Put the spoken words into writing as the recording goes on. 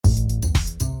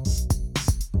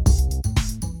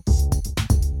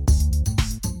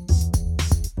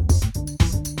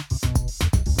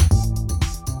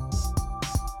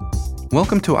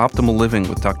Welcome to Optimal Living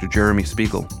with Dr. Jeremy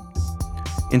Spiegel.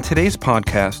 In today's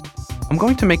podcast, I'm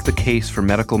going to make the case for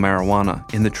medical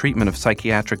marijuana in the treatment of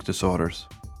psychiatric disorders.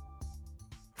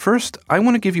 First, I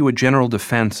want to give you a general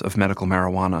defense of medical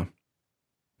marijuana.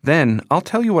 Then, I'll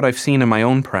tell you what I've seen in my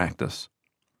own practice.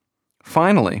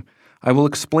 Finally, I will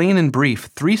explain in brief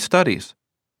 3 studies,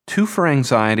 2 for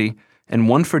anxiety and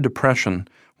 1 for depression,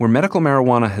 where medical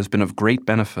marijuana has been of great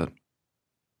benefit.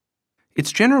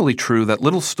 It's generally true that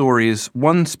little stories,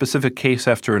 one specific case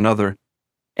after another,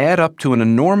 add up to an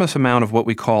enormous amount of what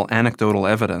we call anecdotal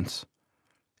evidence.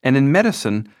 And in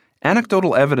medicine,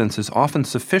 anecdotal evidence is often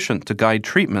sufficient to guide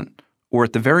treatment, or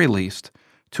at the very least,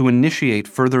 to initiate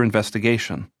further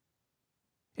investigation.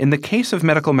 In the case of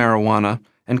medical marijuana,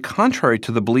 and contrary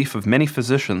to the belief of many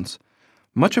physicians,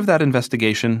 much of that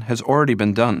investigation has already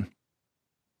been done.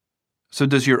 So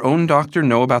does your own doctor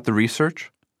know about the research?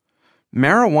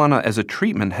 Marijuana as a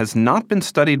treatment has not been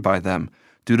studied by them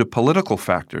due to political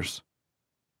factors,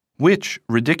 which,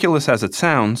 ridiculous as it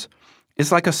sounds, is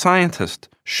like a scientist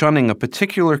shunning a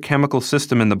particular chemical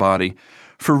system in the body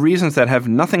for reasons that have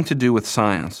nothing to do with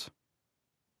science.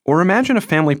 Or imagine a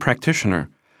family practitioner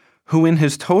who, in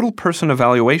his total person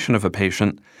evaluation of a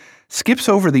patient, skips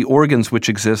over the organs which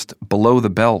exist below the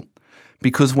belt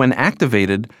because when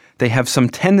activated, they have some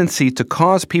tendency to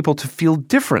cause people to feel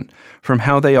different from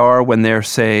how they are when they're,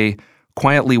 say,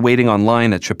 quietly waiting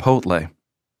online at Chipotle.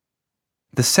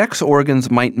 The sex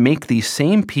organs might make these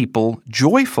same people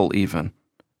joyful even.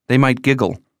 They might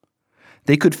giggle.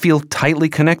 They could feel tightly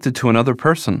connected to another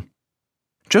person.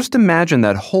 Just imagine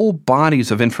that whole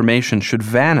bodies of information should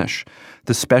vanish,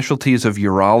 the specialties of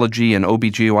urology and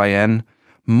OBGYN,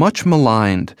 much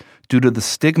maligned due to the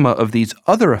stigma of these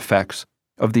other effects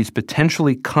of these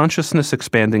potentially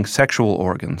consciousness-expanding sexual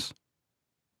organs.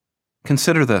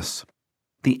 Consider this.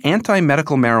 The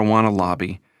anti-medical marijuana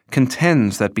lobby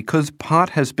contends that because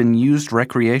pot has been used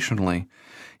recreationally,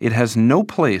 it has no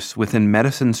place within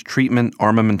medicine's treatment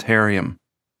armamentarium.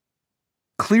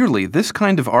 Clearly, this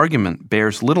kind of argument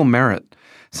bears little merit,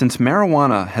 since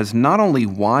marijuana has not only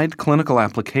wide clinical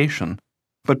application,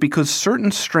 but because certain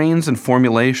strains and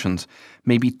formulations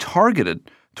may be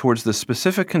targeted towards the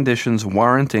specific conditions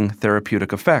warranting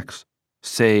therapeutic effects,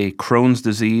 say Crohn's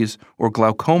disease or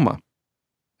glaucoma.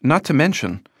 Not to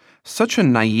mention, such a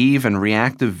naive and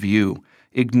reactive view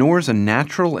ignores a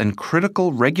natural and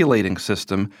critical regulating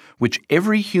system which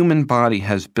every human body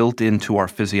has built into our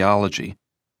physiology,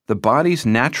 the body's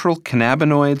natural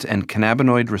cannabinoids and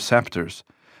cannabinoid receptors,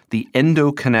 the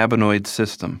endocannabinoid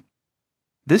system.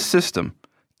 This system,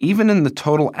 even in the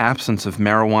total absence of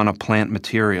marijuana plant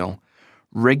material,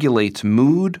 regulates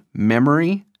mood,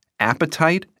 memory,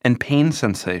 appetite, and pain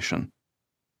sensation.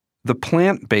 The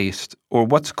plant-based, or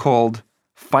what's called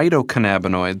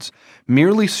phytocannabinoids,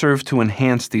 merely serve to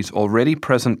enhance these already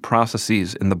present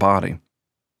processes in the body.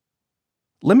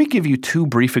 Let me give you 2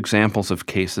 brief examples of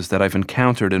cases that I've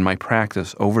encountered in my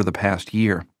practice over the past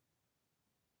year.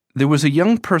 There was a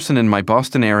young person in my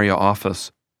Boston area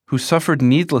office who suffered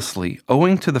needlessly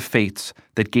owing to the fates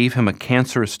that gave him a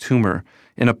cancerous tumor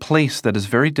in a place that is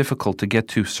very difficult to get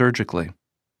to surgically.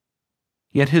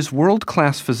 Yet his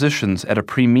world-class physicians at a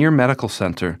premier medical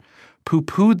center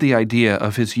poo-pooed the idea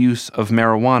of his use of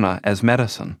marijuana as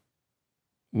medicine.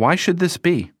 Why should this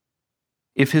be?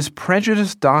 If his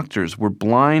prejudiced doctors were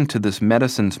blind to this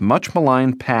medicine's much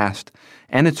maligned past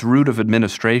and its route of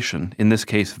administration, in this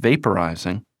case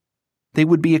vaporizing, they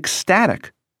would be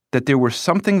ecstatic that there were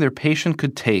something their patient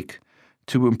could take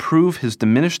to improve his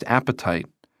diminished appetite,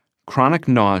 chronic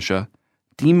nausea,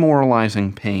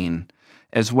 demoralizing pain,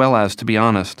 as well as, to be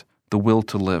honest, the will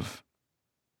to live.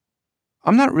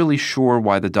 I'm not really sure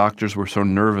why the doctors were so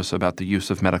nervous about the use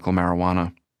of medical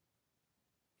marijuana.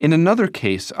 In another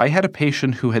case, I had a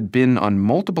patient who had been on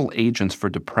multiple agents for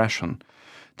depression,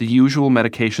 the usual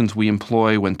medications we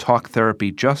employ when talk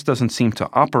therapy just doesn't seem to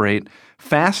operate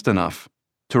fast enough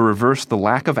to reverse the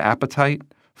lack of appetite,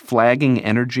 flagging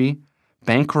energy,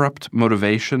 bankrupt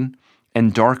motivation,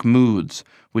 and dark moods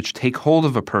which take hold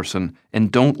of a person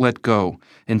and don't let go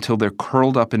until they're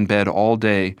curled up in bed all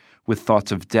day with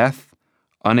thoughts of death,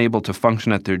 unable to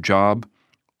function at their job,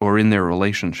 or in their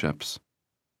relationships.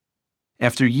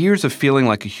 After years of feeling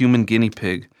like a human guinea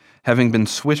pig, having been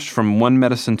switched from one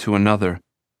medicine to another,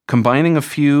 combining a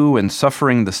few and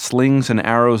suffering the slings and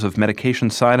arrows of medication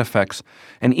side effects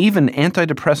and even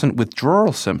antidepressant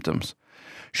withdrawal symptoms,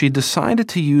 she decided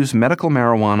to use medical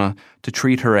marijuana to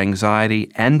treat her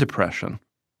anxiety and depression.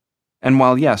 And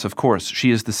while yes, of course,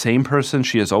 she is the same person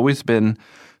she has always been,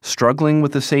 struggling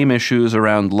with the same issues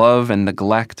around love and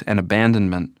neglect and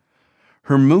abandonment,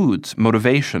 her moods,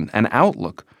 motivation, and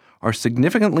outlook are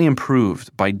significantly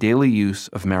improved by daily use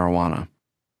of marijuana.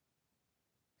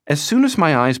 As soon as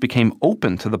my eyes became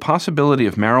open to the possibility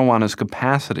of marijuana's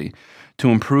capacity to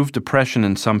improve depression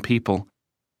in some people,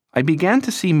 I began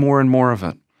to see more and more of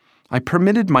it. I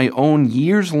permitted my own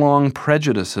years-long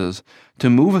prejudices to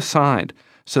move aside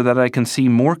so that I can see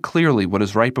more clearly what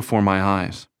is right before my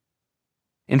eyes.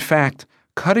 In fact,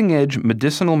 cutting-edge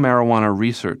medicinal marijuana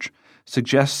research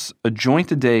suggests a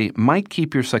joint a day might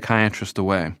keep your psychiatrist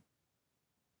away.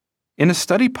 In a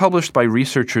study published by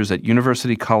researchers at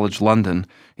University College London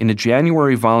in a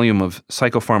January volume of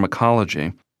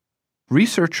Psychopharmacology,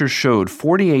 researchers showed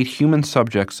 48 human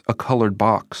subjects a colored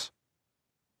box.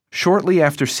 Shortly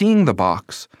after seeing the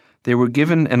box, they were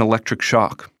given an electric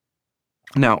shock.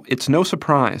 Now, it's no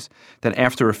surprise that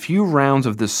after a few rounds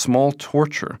of this small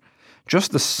torture,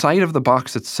 just the sight of the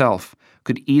box itself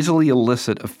could easily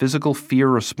elicit a physical fear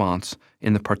response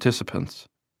in the participants.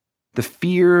 The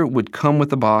fear would come with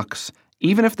the box,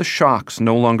 even if the shocks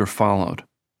no longer followed.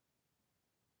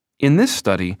 In this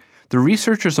study, the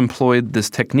researchers employed this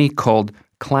technique called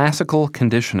classical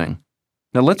conditioning.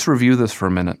 Now let's review this for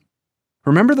a minute.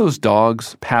 Remember those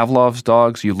dogs, Pavlov's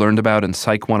dogs, you learned about in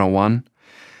Psych 101?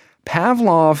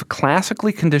 Pavlov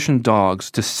classically conditioned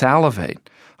dogs to salivate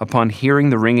upon hearing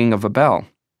the ringing of a bell.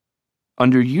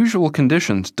 Under usual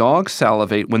conditions, dogs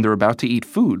salivate when they're about to eat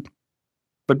food.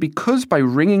 But because by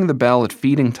ringing the bell at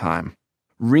feeding time,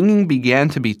 ringing began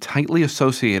to be tightly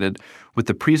associated with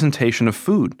the presentation of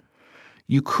food,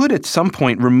 you could at some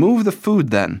point remove the food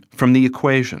then from the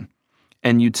equation,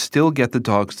 and you'd still get the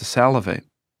dogs to salivate.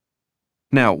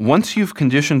 Now, once you've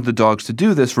conditioned the dogs to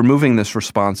do this, removing this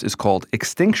response is called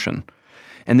extinction.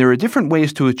 And there are different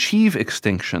ways to achieve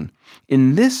extinction.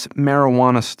 In this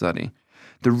marijuana study,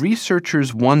 the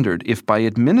researchers wondered if by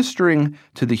administering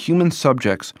to the human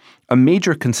subjects a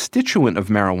major constituent of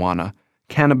marijuana,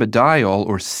 cannabidiol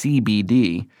or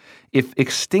CBD, if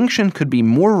extinction could be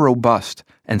more robust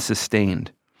and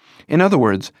sustained. In other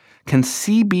words, can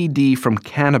CBD from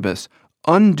cannabis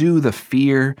undo the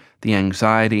fear, the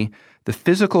anxiety, the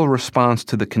physical response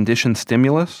to the conditioned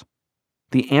stimulus?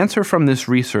 The answer from this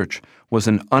research was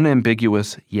an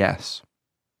unambiguous yes.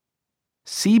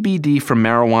 CBD from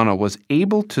marijuana was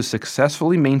able to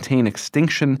successfully maintain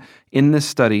extinction in this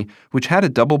study, which had a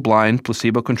double-blind,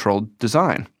 placebo-controlled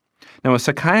design. Now, as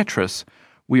psychiatrists,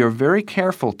 we are very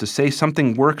careful to say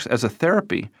something works as a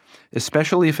therapy,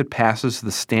 especially if it passes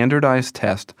the standardized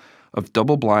test of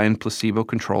double-blind,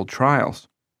 placebo-controlled trials.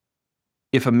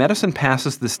 If a medicine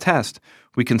passes this test,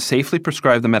 we can safely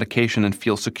prescribe the medication and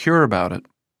feel secure about it.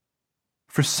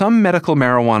 For some, medical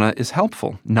marijuana is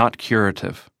helpful, not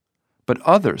curative. But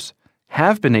others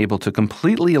have been able to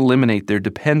completely eliminate their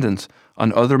dependence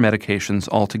on other medications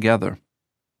altogether.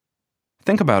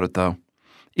 Think about it, though.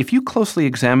 If you closely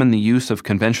examine the use of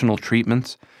conventional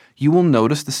treatments, you will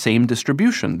notice the same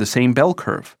distribution, the same bell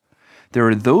curve. There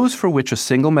are those for which a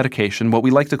single medication, what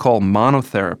we like to call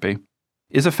monotherapy,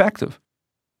 is effective.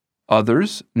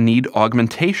 Others need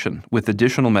augmentation with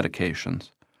additional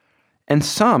medications. And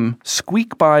some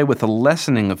squeak by with a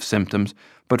lessening of symptoms,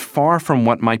 but far from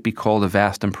what might be called a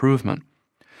vast improvement.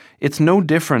 It's no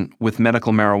different with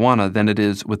medical marijuana than it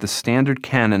is with the standard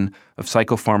canon of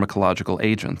psychopharmacological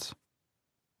agents.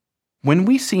 When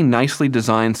we see nicely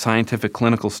designed scientific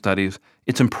clinical studies,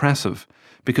 it's impressive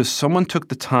because someone took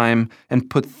the time and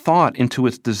put thought into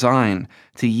its design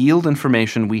to yield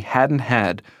information we hadn't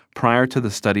had prior to the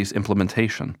study's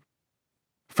implementation.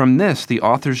 From this, the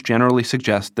authors generally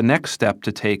suggest the next step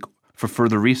to take for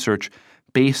further research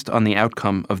based on the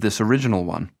outcome of this original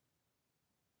one.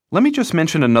 Let me just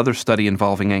mention another study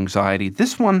involving anxiety,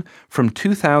 this one from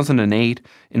 2008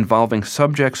 involving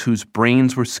subjects whose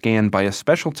brains were scanned by a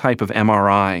special type of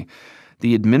MRI,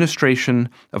 the administration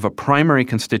of a primary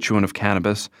constituent of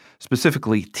cannabis,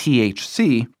 specifically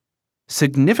THC,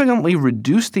 significantly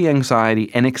reduced the anxiety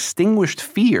and extinguished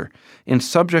fear in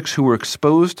subjects who were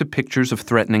exposed to pictures of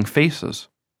threatening faces.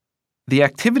 The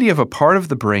activity of a part of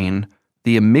the brain,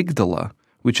 the amygdala,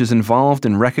 which is involved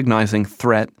in recognizing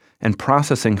threat and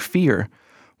processing fear,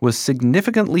 was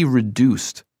significantly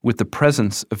reduced with the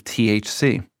presence of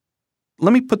THC.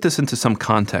 Let me put this into some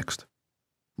context.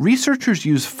 Researchers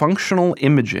use functional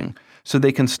imaging so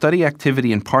they can study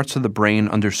activity in parts of the brain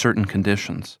under certain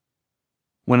conditions.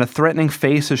 When a threatening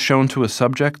face is shown to a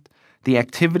subject, the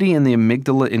activity in the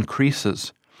amygdala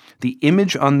increases. The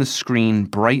image on the screen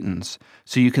brightens,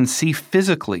 so you can see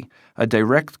physically a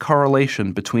direct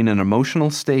correlation between an emotional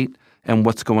state and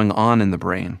what's going on in the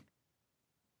brain.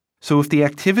 So if the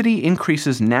activity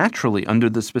increases naturally under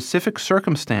the specific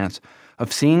circumstance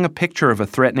of seeing a picture of a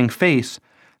threatening face,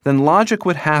 then logic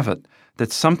would have it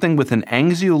that something with an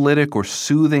anxiolytic or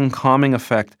soothing, calming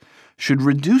effect should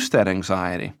reduce that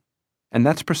anxiety. And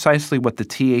that's precisely what the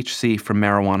THC from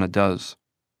marijuana does.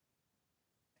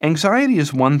 Anxiety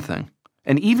is one thing,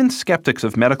 and even skeptics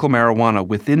of medical marijuana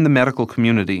within the medical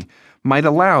community might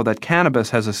allow that cannabis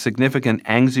has a significant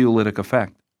anxiolytic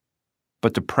effect.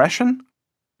 But depression?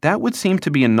 That would seem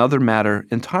to be another matter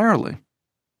entirely.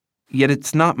 Yet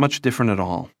it's not much different at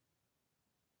all.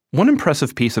 One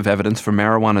impressive piece of evidence for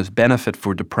marijuana's benefit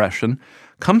for depression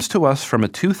comes to us from a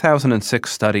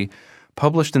 2006 study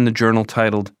published in the journal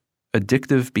titled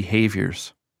Addictive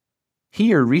Behaviors.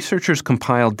 Here, researchers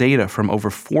compiled data from over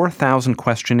 4,000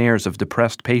 questionnaires of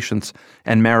depressed patients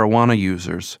and marijuana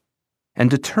users, and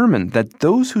determined that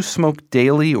those who smoked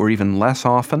daily or even less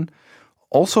often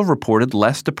also reported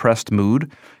less depressed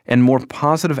mood and more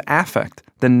positive affect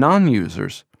than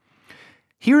non-users.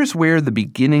 Here is where the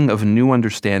beginning of a new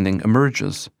understanding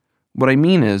emerges. What I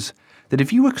mean is that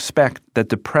if you expect that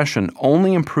depression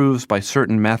only improves by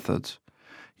certain methods,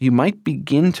 you might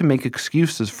begin to make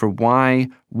excuses for why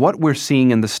what we're seeing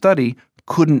in the study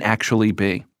couldn't actually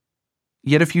be.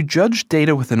 Yet if you judge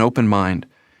data with an open mind,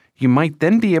 you might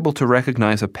then be able to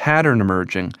recognize a pattern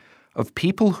emerging of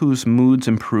people whose moods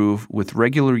improve with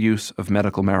regular use of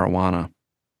medical marijuana.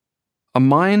 A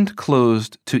mind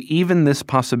closed to even this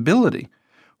possibility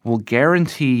will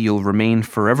guarantee you'll remain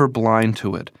forever blind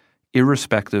to it,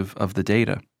 irrespective of the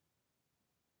data.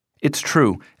 It's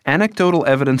true, anecdotal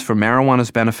evidence for marijuana's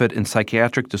benefit in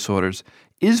psychiatric disorders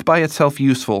is by itself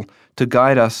useful to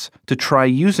guide us to try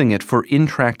using it for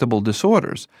intractable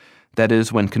disorders, that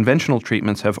is, when conventional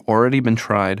treatments have already been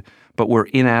tried but were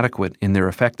inadequate in their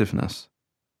effectiveness.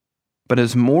 But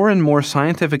as more and more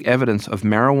scientific evidence of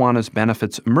marijuana's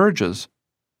benefits emerges,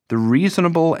 the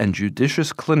reasonable and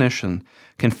judicious clinician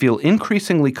can feel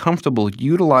increasingly comfortable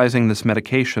utilizing this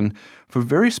medication for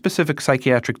very specific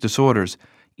psychiatric disorders,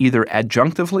 either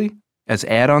adjunctively, as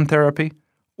add-on therapy,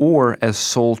 or as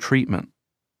sole treatment.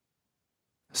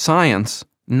 Science,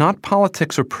 not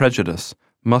politics or prejudice,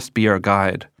 must be our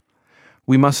guide.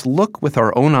 We must look with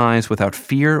our own eyes without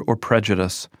fear or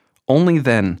prejudice. Only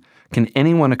then can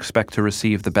anyone expect to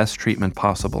receive the best treatment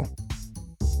possible.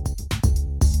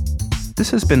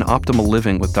 This has been Optimal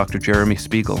Living with Dr. Jeremy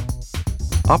Spiegel.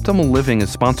 Optimal Living is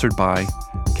sponsored by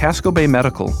Casco Bay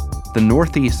Medical, the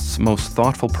Northeast's most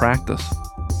thoughtful practice.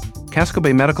 Casco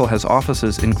Bay Medical has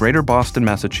offices in Greater Boston,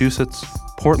 Massachusetts,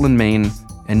 Portland, Maine,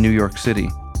 and New York City.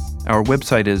 Our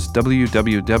website is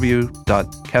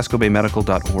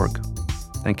www.cascobaymedical.org.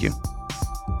 Thank you.